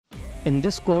In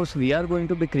this course, we are going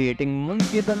to be creating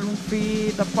Monkey the Luffy,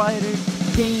 the Pirate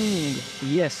King.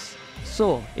 Yes.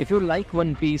 So, if you like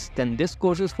One Piece, then this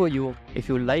course is for you. If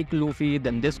you like Luffy,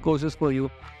 then this course is for you.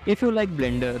 If you like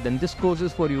Blender, then this course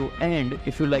is for you. And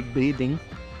if you like breathing,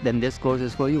 then this course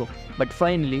is for you. But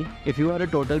finally, if you are a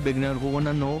total beginner who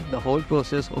wanna know the whole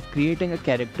process of creating a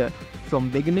character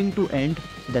from beginning to end,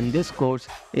 then this course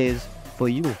is for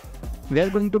you. We are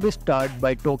going to be start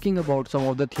by talking about some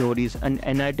of the theories and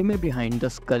anatomy behind the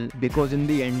skull, because in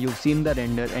the end you've seen the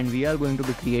render and we are going to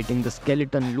be creating the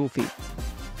skeleton Luffy.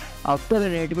 After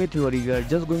anatomy theory, we are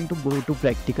just going to go to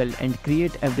practical and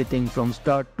create everything from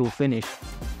start to finish.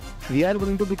 We are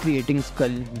going to be creating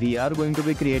skull, we are going to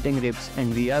be creating ribs,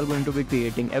 and we are going to be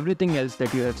creating everything else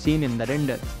that you have seen in the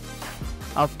render.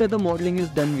 After the modeling is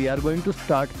done, we are going to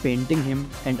start painting him,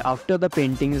 and after the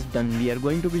painting is done, we are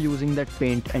going to be using that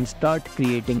paint and start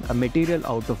creating a material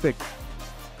out of it.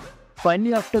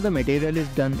 Finally, after the material is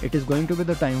done, it is going to be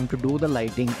the time to do the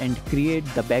lighting and create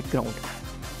the background.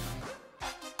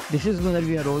 This is where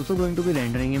we are also going to be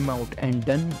rendering him out and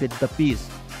done with the piece.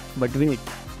 But wait,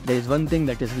 there is one thing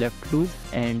that is left to do,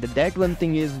 and that one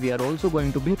thing is we are also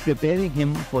going to be preparing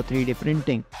him for 3D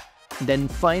printing. Then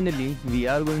finally, we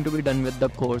are going to be done with the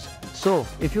course. So,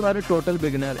 if you are a total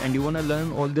beginner and you want to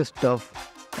learn all this stuff,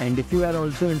 and if you are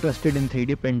also interested in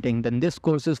 3D printing, then this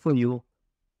course is for you.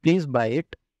 Please buy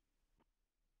it.